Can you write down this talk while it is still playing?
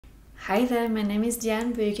Hi there, my name is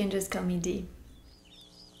Diane, but you can just call me D.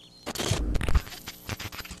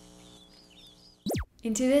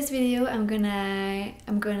 In today's video, I'm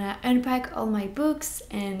gonna unpack all my books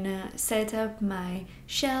and set up my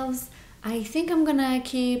shelves. I think I'm gonna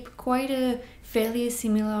keep quite a fairly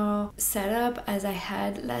similar setup as I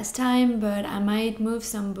had last time, but I might move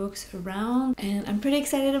some books around and I'm pretty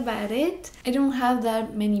excited about it. I don't have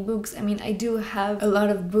that many books. I mean, I do have a lot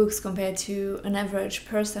of books compared to an average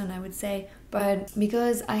person, I would say, but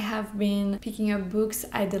because I have been picking up books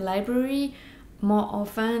at the library more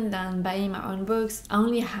often than buying my own books, I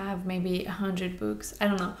only have maybe 100 books. I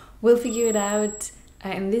don't know, we'll figure it out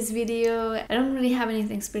in this video. I don't really have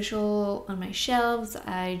anything special on my shelves.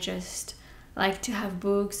 I just like to have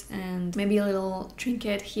books and maybe a little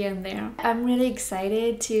trinket here and there. I'm really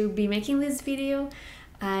excited to be making this video.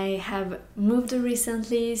 I have moved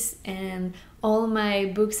recently and all my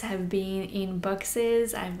books have been in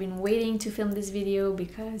boxes. I've been waiting to film this video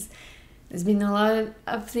because there's been a lot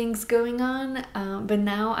of things going on, but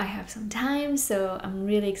now I have some time, so I'm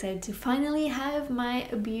really excited to finally have my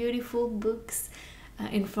beautiful books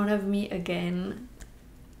in front of me again.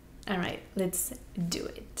 Alright, let's do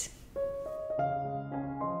it.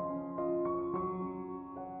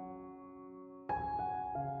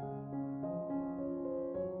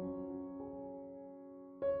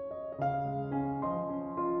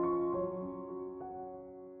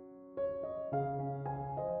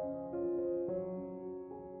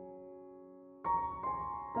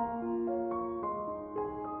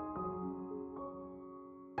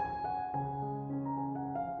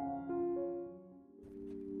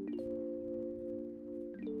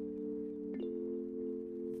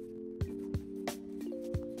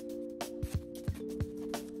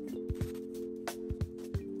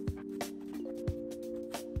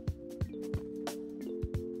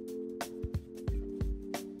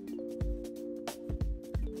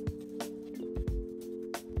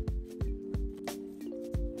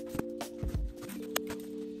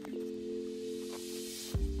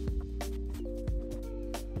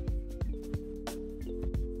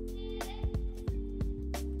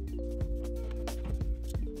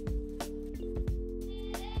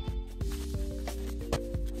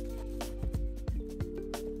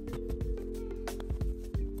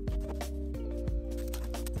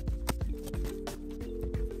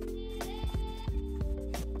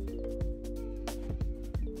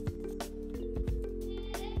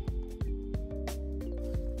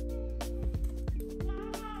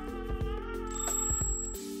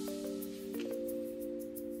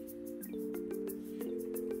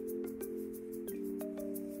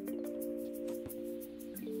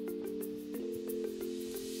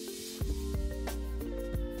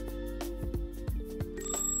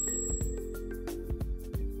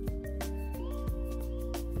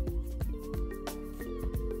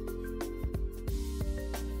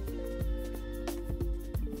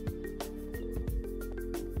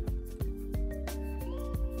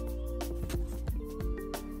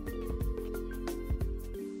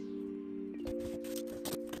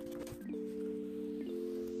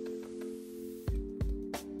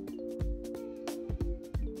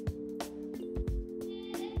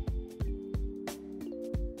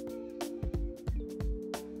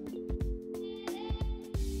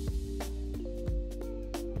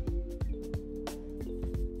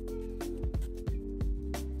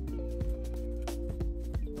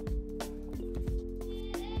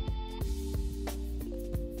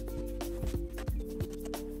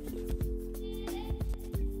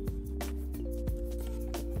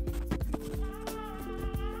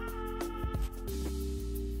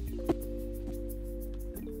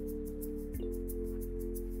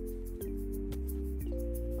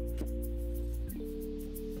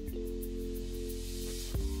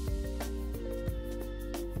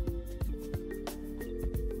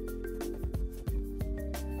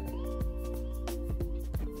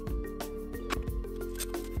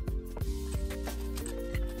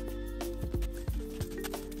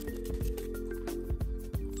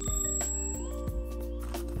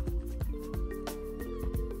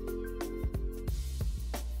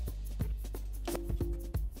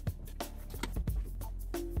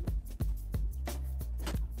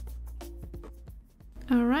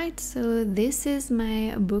 Alright, so this is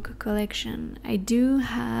my book collection. I do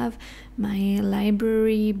have my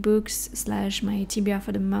library books slash my TBR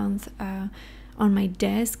for the month on my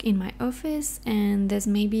desk in my office, and there's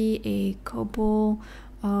maybe a couple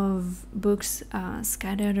of books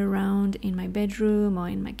scattered around in my bedroom or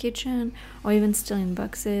in my kitchen or even still in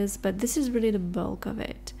boxes, but this is really the bulk of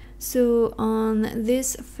it. So on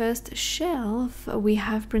this first shelf, we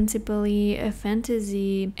have principally a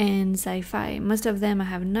fantasy and sci-fi. Most of them I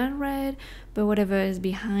have not read, but whatever is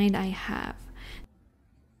behind I have.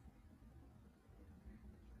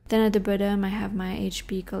 Then at the bottom I have my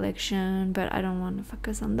HP collection, but I don't want to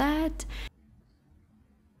focus on that.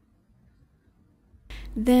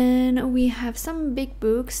 Then we have some big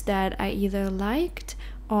books that I either liked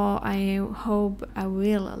or I hope I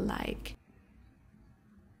will like.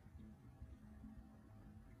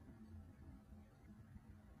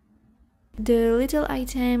 The little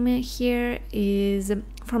item here is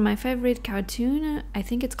from my favorite cartoon. I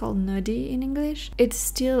think it's called Noddy in English. It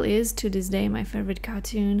still is to this day my favorite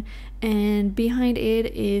cartoon, and behind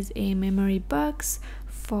it is a memory box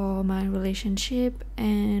for my relationship,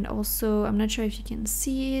 and also I'm not sure if you can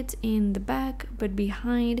see it in the back, but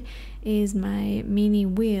behind is my mini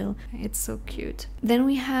wheel. It's so cute. Then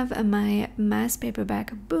we have my mass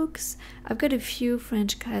paperback books. I've got a few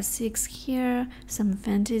French classics here, some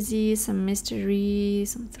fantasy, some mystery,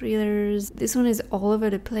 some thrillers. This one is all over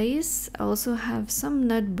the place. I also have some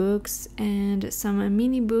notebooks and some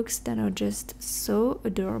mini books that are just so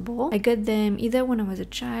adorable. I got them either when I was a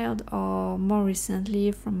child or more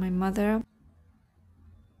recently from my mother.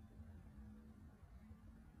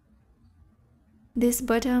 This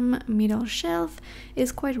bottom middle shelf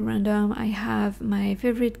is quite random. I have my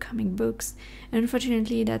favorite comic books.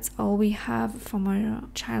 Unfortunately, that's all we have from our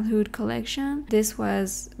childhood collection. This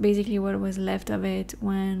was basically what was left of it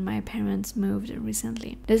when my parents moved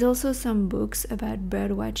recently. There's also some books about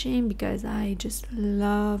bird watching because I just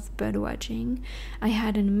love bird watching. I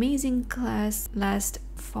had an amazing class last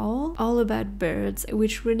fall all about birds,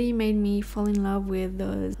 which really made me fall in love with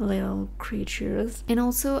those little creatures. And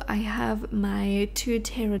also I have my 2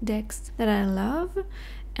 tarot decks that I love,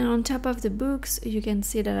 and on top of the books you can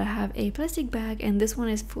see that I have a plastic bag, and this one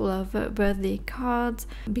is full of birthday cards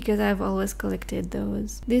because I've always collected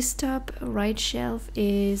those. This top right shelf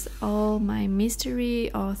is all my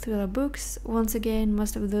mystery or thriller books. Once again,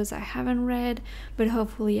 most of those I haven't read, but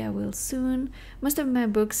hopefully I will soon. Most of my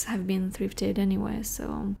books have been thrifted anyway,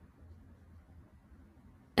 so.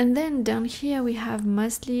 And then down here we have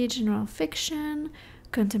mostly general fiction,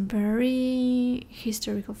 contemporary,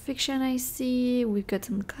 historical fiction I see. We've got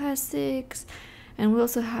some classics, and we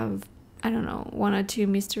also have, I don't know, 1 or 2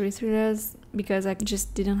 mystery thrillers because I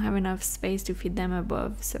just didn't have enough space to fit them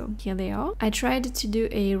above, so here they are. I tried to do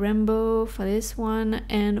a rainbow for this one,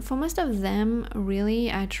 and for most of them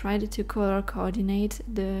really I tried to color coordinate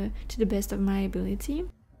to the best of my ability.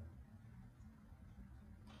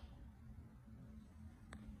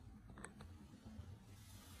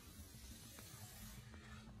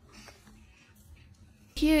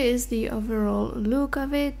 Here is the overall look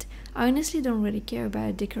of it. I honestly don't really care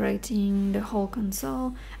about decorating the whole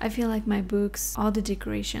console. I feel like my books are the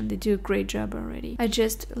decoration. They do a great job already. I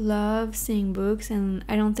just love seeing books, and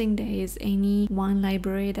I don't think there is any one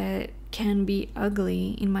library that can be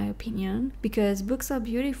ugly in my opinion, because books are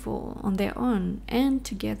beautiful on their own and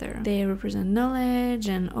together. They represent knowledge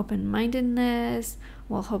and open-mindedness.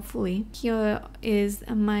 Well, hopefully. Here is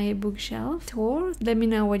my bookshelf tour. Let me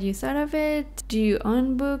know what you thought of it. Do you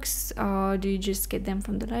own books, or do you just get them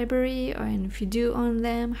from the library? And if you do own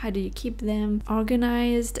them, how do you keep them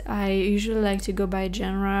organized? I usually like to go by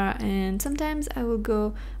genre, and sometimes I will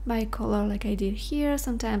go by color like I did here.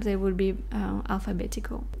 Sometimes it would be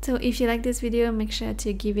alphabetical. So if you like this video, make sure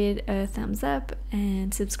to give it a thumbs up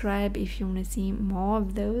and subscribe if you want to see more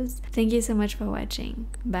of those. Thank you so much for watching.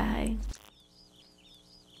 Bye.